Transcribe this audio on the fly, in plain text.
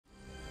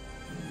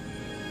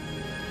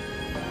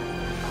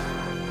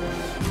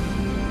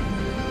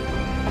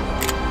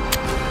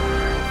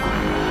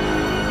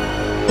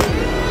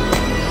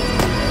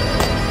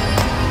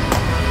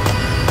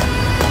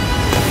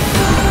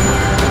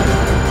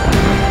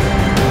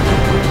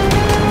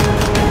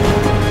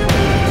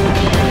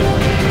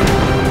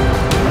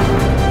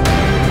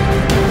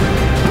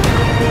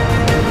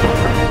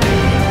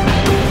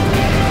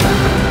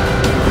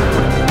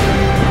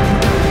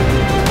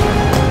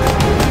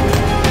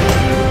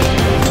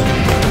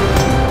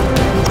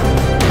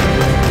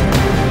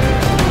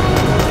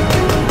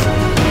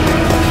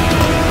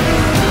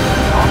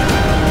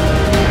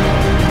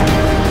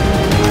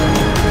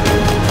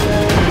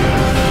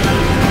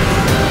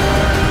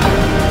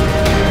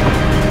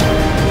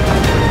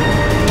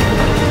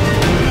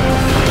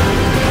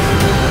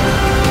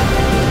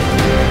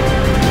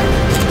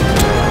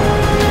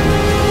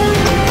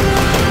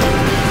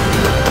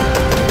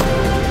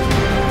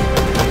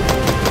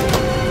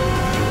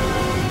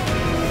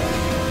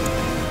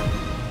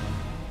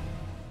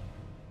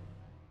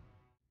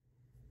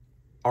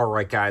All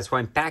right, guys, well,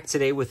 I'm back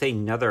today with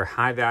another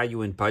high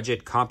value and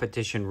budget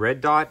competition red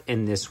dot,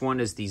 and this one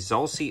is the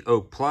Zulisy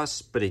Oak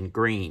Plus, but in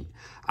green.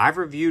 I've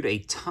reviewed a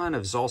ton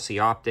of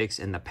Zulisy optics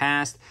in the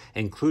past,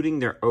 including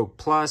their Oak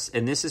Plus,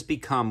 and this has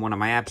become one of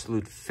my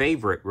absolute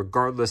favorite,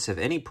 regardless of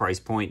any price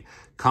point,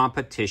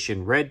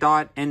 competition red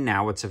dot, and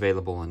now it's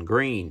available in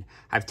green.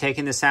 I've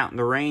taken this out in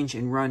the range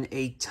and run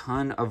a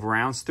ton of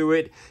rounds through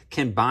it,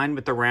 combined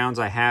with the rounds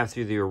I have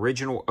through the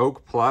original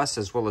Oak Plus,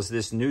 as well as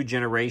this new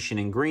generation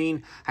in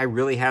green. I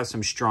really have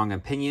some strong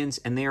opinions,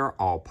 and they are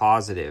all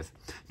positive.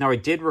 Now, I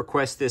did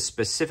request this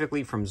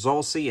specifically from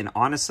Zulisy, and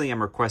honestly,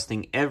 I'm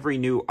requesting every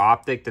new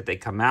optic that they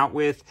come out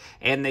with,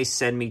 and they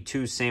send me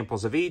 2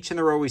 samples of each, and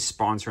they're always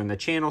sponsoring the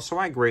channel, so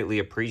I greatly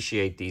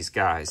appreciate these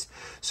guys.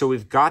 So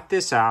we've got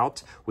this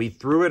out, we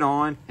threw it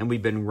on, and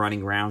we've been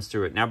running rounds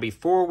through it. Now,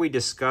 before we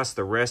discuss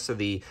the rest of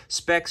the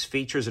specs,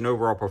 features, and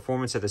overall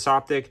performance of this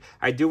optic,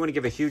 I do want to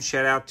give a huge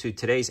shout out to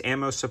today's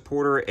ammo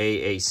supporter,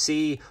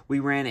 AAC. We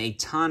ran a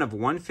ton of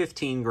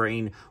 115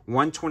 grain,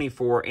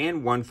 124,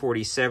 and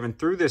 147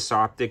 through this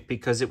optic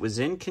because it was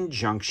in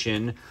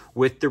conjunction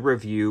with the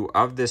review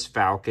of this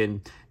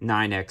Falcon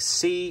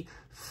 9XC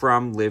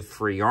from Live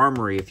Free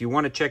Armory. If you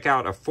want to check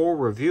out a full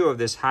review of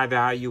this high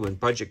value and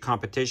budget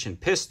competition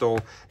pistol,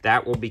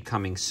 that will be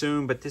coming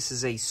soon, but this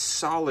is a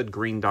solid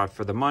green dot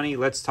for the money.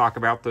 Let's talk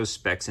about those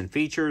specs and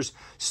features,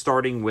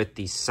 starting with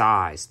the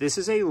size. This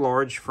is a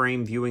large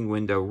frame viewing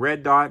window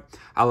red dot,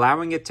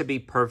 allowing it to be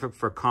perfect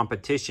for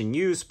competition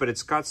use, but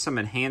it's got some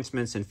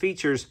enhancements and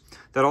features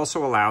that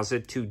also allows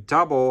it to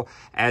double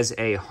as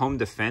a home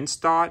defense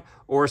dot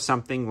or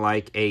something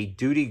like a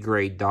duty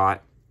grade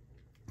dot,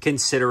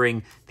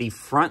 considering the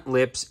front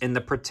lips and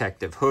the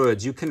protective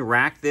hoods. You can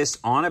rack this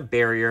on a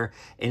barrier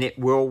and it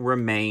will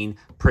remain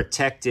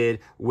protected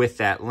with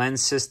that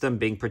lens system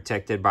being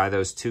protected by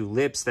those 2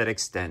 lips that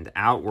extend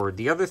outward.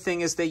 The other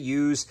thing is they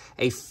use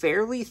a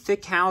fairly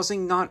thick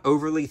housing, not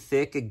overly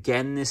thick.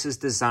 Again, this is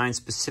designed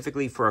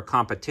specifically for a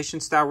competition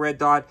style red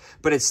dot,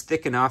 but it's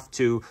thick enough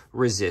to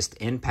resist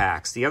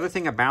impacts. The other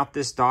thing about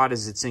this dot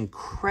is it's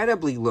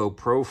incredibly low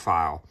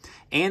profile,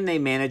 and they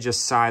manage a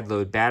side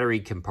load battery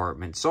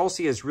compartment.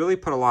 Zulisy has really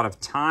put a lot of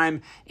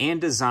time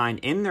and design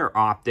in their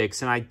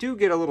optics, and I do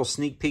get a little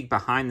sneak peek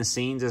behind the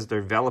scenes as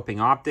they're developing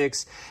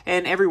optics,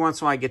 and every once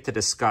in a while I get to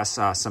discuss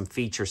some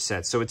feature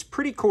sets. So it's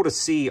pretty cool to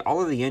see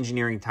all of the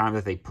engineering time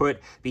that they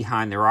put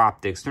behind their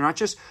optics. They're not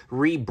just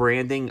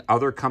rebranding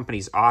other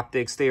companies'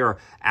 optics, they are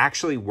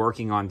actually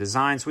working on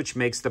designs, which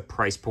makes the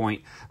price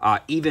point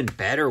even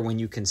better when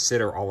you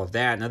consider all of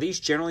that. Now, these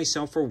generally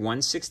sell for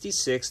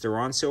 $166. They're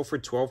on sale for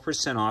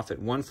 12% off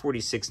at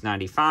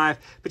 $146.95,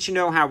 but you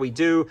know how we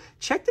do.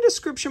 Check the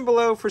description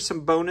below for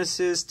some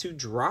bonuses to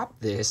drop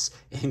this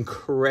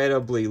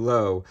incredibly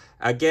low.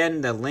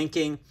 Again, the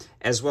linking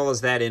as well as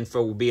that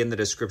info will be in the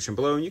description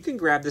below, and you can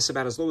grab this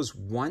about as low as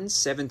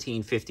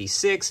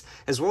 $117.56,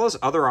 as well as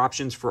other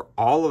options for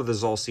all of the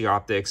Zulisy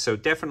optics, so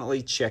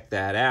definitely check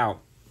that out.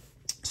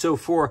 So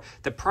for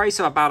the price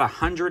of about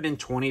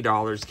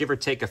 $120, give or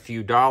take a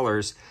few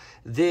dollars,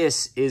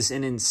 this is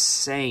an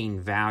insane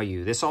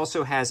value. This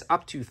also has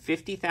up to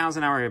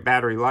 50,000 hour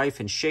battery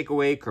life and shake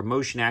awake or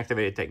motion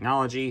activated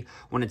technology.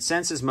 When it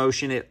senses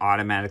motion, it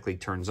automatically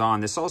turns on.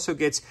 This also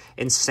gets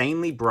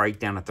insanely bright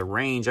down at the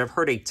range. I've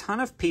heard a ton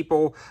of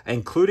people,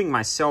 including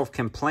myself,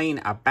 complain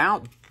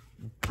about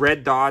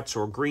red dots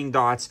or green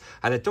dots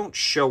that don't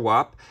show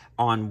up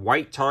on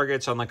white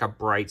targets on like a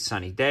bright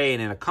sunny day.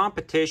 And in a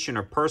competition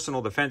or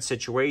personal defense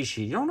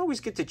situation, you don't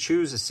always get to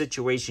choose the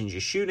situations you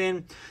shoot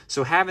in.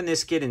 So having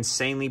this get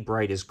insanely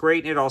bright is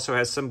great. And it also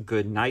has some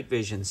good night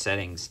vision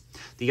settings.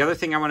 The other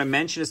thing I want to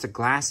mention is the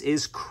glass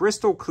is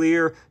crystal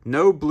clear,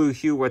 no blue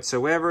hue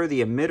whatsoever.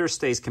 The emitter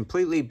stays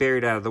completely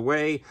buried out of the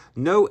way,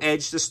 no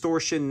edge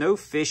distortion, no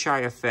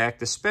fisheye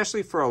effect,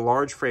 especially for a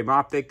large frame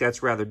optic.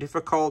 That's rather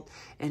difficult,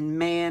 and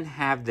man,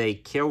 have they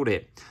killed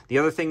it. The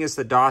other thing is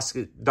the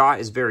dot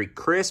is very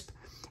crisp,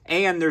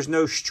 and there's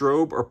no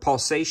strobe or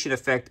pulsation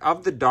effect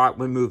of the dot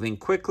when moving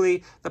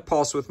quickly. The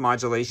pulse width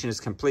modulation is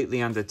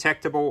completely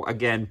undetectable.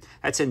 Again,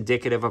 that's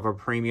indicative of a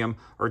premium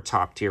or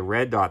top tier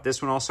red dot.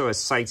 This one also has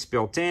sights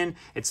built in.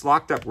 It's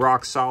locked up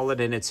rock solid,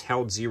 and it's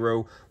held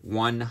 0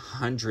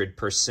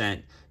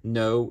 100%.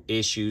 No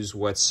issues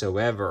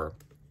whatsoever.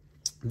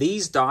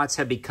 These dots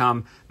have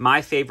become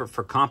my favorite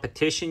for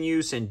competition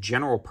use and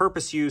general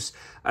purpose use,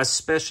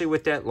 especially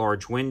with that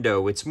large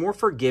window. It's more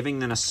forgiving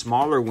than a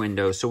smaller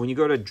window. So when you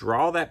go to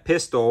draw that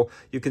pistol,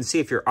 you can see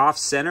if you're off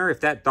center,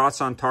 if that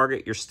dot's on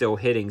target, you're still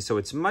hitting. So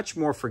it's much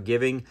more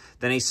forgiving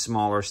than a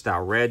smaller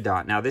style red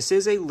dot. Now, this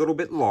is a little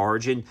bit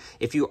large, and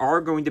if you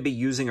are going to be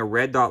using a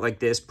red dot like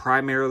this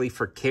primarily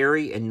for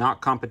carry and not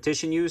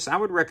competition use, I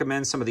would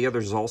recommend some of the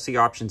other Zulisy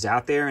options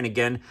out there. And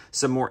again,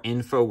 some more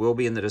info will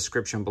be in the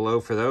description below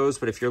for those.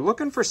 But if you're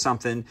looking for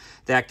something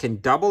that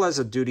can double as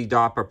a duty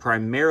dot, but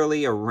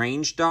primarily a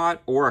range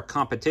dot or a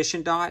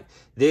competition dot,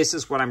 this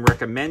is what I'm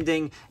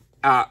recommending.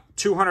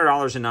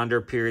 $200 and under,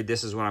 period.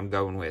 This is what I'm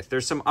going with.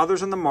 There's some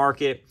others on the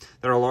market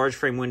that are large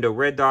frame window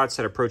red dots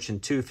that are approaching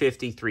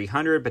 $250,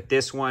 $300, but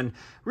this one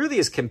really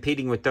is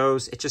competing with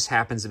those. It just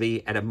happens to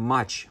be at a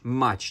much,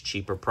 much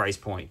cheaper price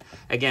point.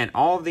 Again,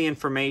 all of the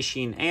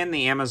information and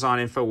the Amazon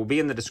info will be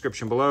in the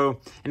description below,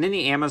 and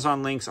any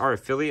Amazon links are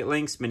affiliate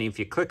links, meaning if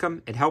you click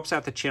them, it helps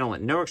out the channel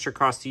at no extra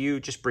cost to you,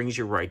 just brings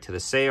you right to the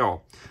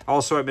sale.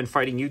 Also, I've been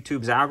fighting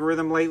YouTube's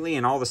algorithm lately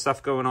and all the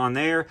stuff going on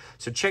there,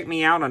 so check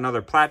me out on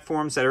other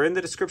platforms that are in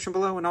the description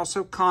below, and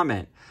also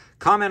comment.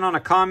 Comment on a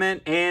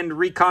comment and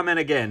re-comment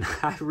again.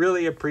 I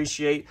really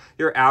appreciate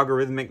your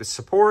algorithmic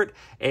support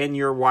and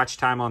your watch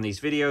time on these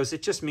videos.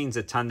 It just means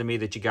a ton to me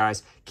that you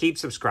guys keep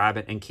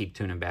subscribing and keep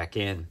tuning back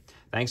in.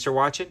 Thanks for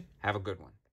watching. Have a good one.